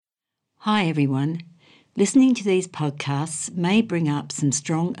Hi everyone. Listening to these podcasts may bring up some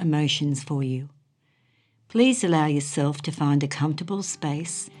strong emotions for you. Please allow yourself to find a comfortable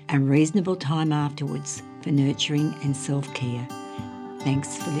space and reasonable time afterwards for nurturing and self-care.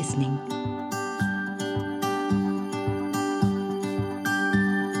 Thanks for listening.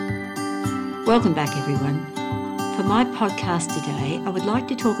 Welcome back everyone. For my podcast today, I would like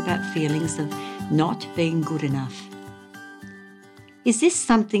to talk about feelings of not being good enough. Is this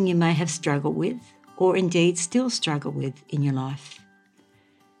something you may have struggled with, or indeed still struggle with in your life?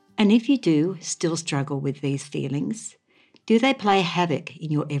 And if you do still struggle with these feelings, do they play havoc in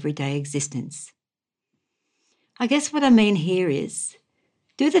your everyday existence? I guess what I mean here is,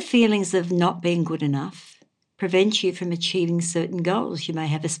 do the feelings of not being good enough prevent you from achieving certain goals you may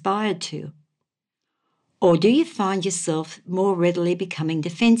have aspired to? Or do you find yourself more readily becoming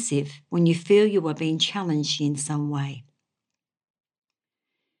defensive when you feel you are being challenged in some way?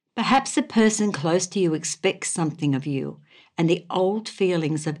 Perhaps a person close to you expects something of you and the old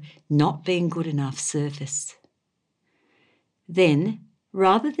feelings of not being good enough surface. Then,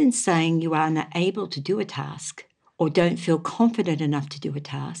 rather than saying you are unable to do a task or don't feel confident enough to do a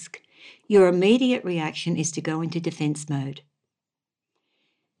task, your immediate reaction is to go into defense mode.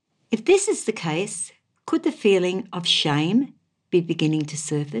 If this is the case, could the feeling of shame be beginning to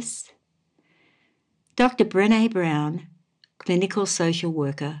surface? Dr. Brené Brown, clinical social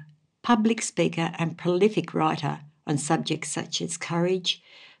worker, public speaker and prolific writer on subjects such as courage,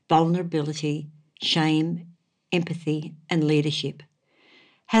 vulnerability, shame, empathy and leadership,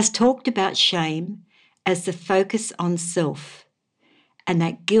 has talked about shame as the focus on self and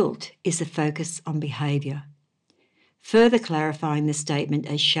that guilt is the focus on behaviour. Further clarifying the statement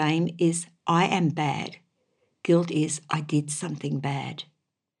as shame is I am bad, guilt is I did something bad.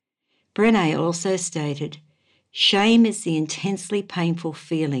 Brené also stated, shame is the intensely painful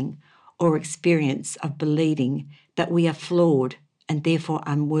feeling or experience of believing that we are flawed and therefore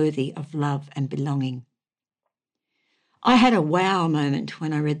unworthy of love and belonging. I had a wow moment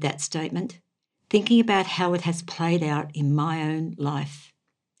when I read that statement, thinking about how it has played out in my own life.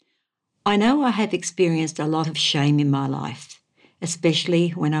 I know I have experienced a lot of shame in my life,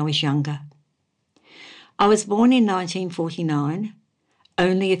 especially when I was younger. I was born in 1949,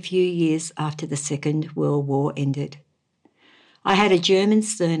 only a few years after the Second World War ended. I had a German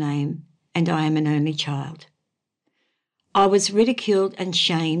surname and I am an only child. I was ridiculed and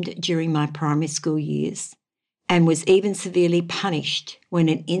shamed during my primary school years and was even severely punished when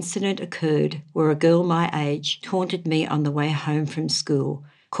an incident occurred where a girl my age taunted me on the way home from school,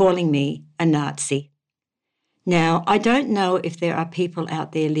 calling me a Nazi. Now, I don't know if there are people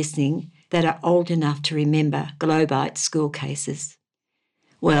out there listening that are old enough to remember Globite school cases.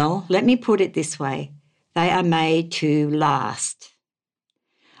 Well, let me put it this way. They are made to last.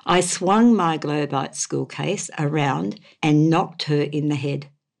 I swung my Globite school case around and knocked her in the head.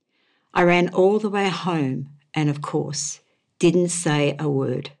 I ran all the way home and, of course, didn't say a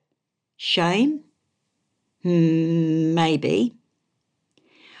word. Shame? Maybe.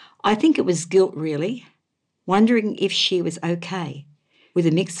 I think it was guilt, really, wondering if she was okay, with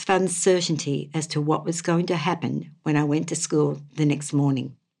a mixed of uncertainty as to what was going to happen when I went to school the next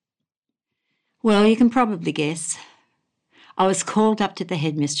morning. Well, you can probably guess. I was called up to the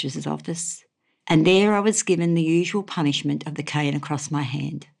headmistress's office, and there I was given the usual punishment of the cane across my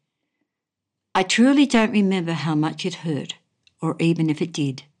hand. I truly don't remember how much it hurt, or even if it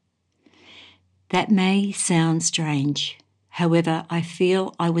did. That may sound strange. However, I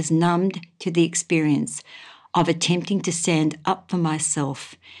feel I was numbed to the experience of attempting to stand up for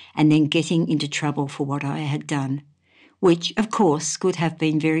myself and then getting into trouble for what I had done, which, of course, could have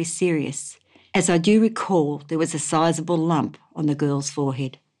been very serious, as I do recall there was a sizable lump on the girl's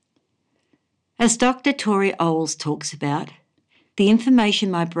forehead. As Dr. Tori Oles talks about, the information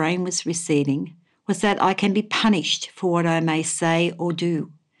my brain was receiving was that I can be punished for what I may say or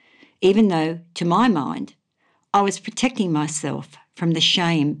do, even though, to my mind, I was protecting myself from the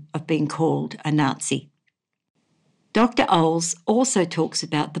shame of being called a Nazi. Dr. Oles also talks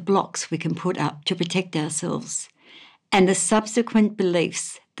about the blocks we can put up to protect ourselves and the subsequent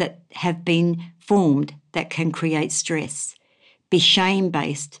beliefs that have been formed that can create stress, be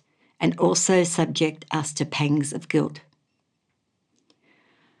shame-based, and also subject us to pangs of guilt.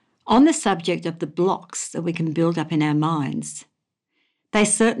 On the subject of the blocks that we can build up in our minds, they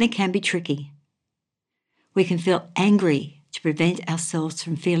certainly can be tricky. We can feel angry to prevent ourselves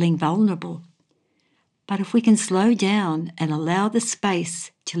from feeling vulnerable. But if we can slow down and allow the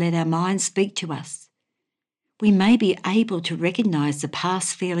space to let our mind speak to us, we may be able to recognise the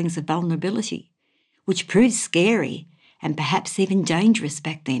past feelings of vulnerability, which proved scary and perhaps even dangerous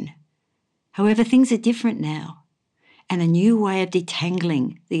back then, However, things are different now, and a new way of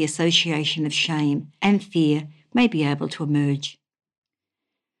detangling the association of shame and fear may be able to emerge.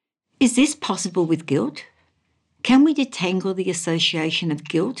 Is this possible with guilt? Can we detangle the association of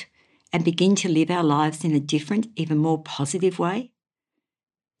guilt and begin to live our lives in a different, even more positive way?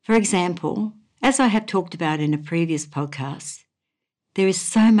 For example, as I have talked about in a previous podcast, there is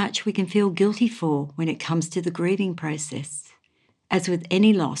so much we can feel guilty for when it comes to the grieving process. As with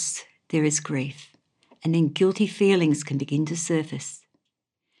any loss, there is grief, and then guilty feelings can begin to surface.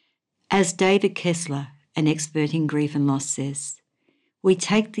 As David Kessler, an expert in grief and loss, says, we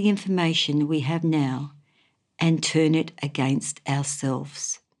take the information we have now and turn it against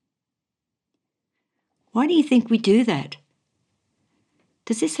ourselves. Why do you think we do that?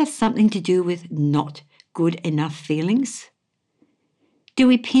 Does this have something to do with not good enough feelings? Do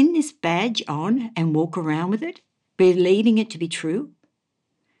we pin this badge on and walk around with it, believing it to be true?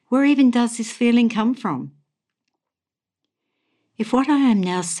 Where even does this feeling come from? If what I am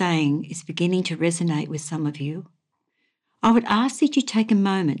now saying is beginning to resonate with some of you, I would ask that you take a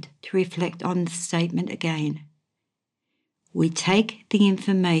moment to reflect on the statement again. We take the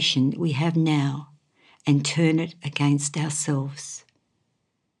information we have now and turn it against ourselves.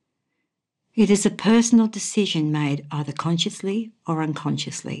 It is a personal decision made either consciously or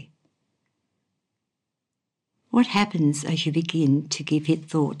unconsciously. What happens as you begin to give it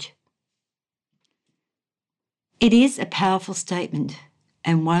thought? It is a powerful statement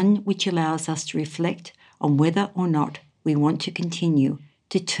and one which allows us to reflect on whether or not we want to continue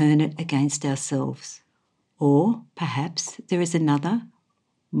to turn it against ourselves. Or perhaps there is another,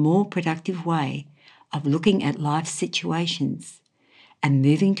 more productive way of looking at life situations and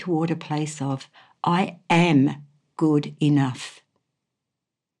moving toward a place of, I am good enough.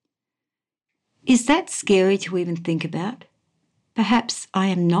 Is that scary to even think about? Perhaps I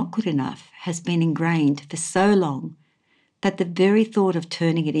am not good enough has been ingrained for so long that the very thought of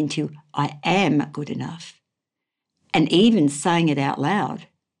turning it into I am good enough, and even saying it out loud,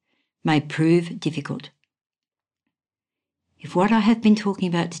 may prove difficult. If what I have been talking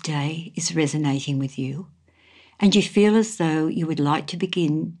about today is resonating with you, and you feel as though you would like to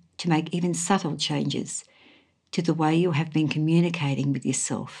begin to make even subtle changes to the way you have been communicating with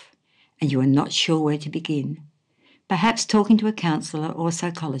yourself, and you are not sure where to begin, perhaps talking to a counsellor or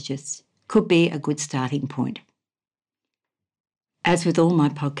psychologist could be a good starting point. As with all my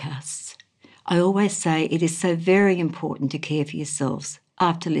podcasts, I always say it is so very important to care for yourselves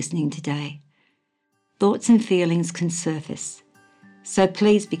after listening today. Thoughts and feelings can surface, so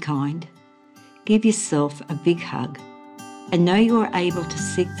please be kind. Give yourself a big hug and know you are able to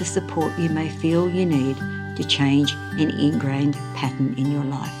seek the support you may feel you need to change an ingrained pattern in your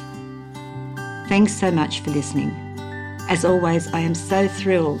life. Thanks so much for listening. As always, I am so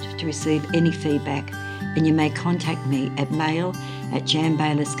thrilled to receive any feedback, and you may contact me at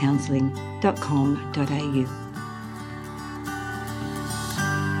mail@janbayliscounselling.com.au.